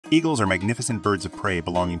Eagles are magnificent birds of prey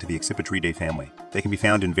belonging to the Accipitridae family. They can be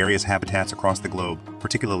found in various habitats across the globe,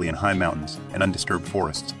 particularly in high mountains and undisturbed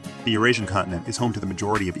forests. The Eurasian continent is home to the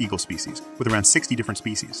majority of eagle species, with around 60 different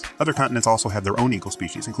species. Other continents also have their own eagle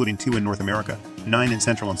species, including 2 in North America, 9 in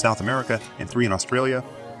Central and South America, and 3 in Australia.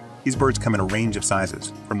 These birds come in a range of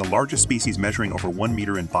sizes, from the largest species measuring over 1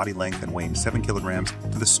 meter in body length and weighing 7 kilograms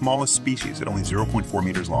to the smallest species at only 0.4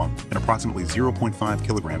 meters long and approximately 0.5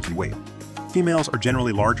 kilograms in weight. Females are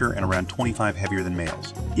generally larger and around 25 heavier than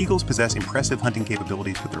males. Eagles possess impressive hunting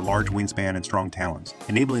capabilities with their large wingspan and strong talons,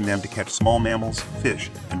 enabling them to catch small mammals,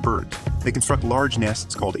 fish, and birds. They construct large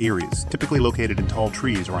nests called eyries, typically located in tall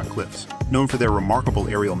trees or on cliffs. Known for their remarkable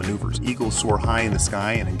aerial maneuvers, eagles soar high in the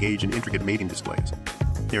sky and engage in intricate mating displays.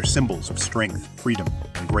 They are symbols of strength, freedom,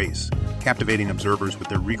 and grace, captivating observers with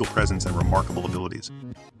their regal presence and remarkable abilities.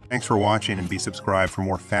 Thanks for watching, and be subscribed for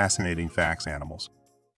more fascinating facts animals.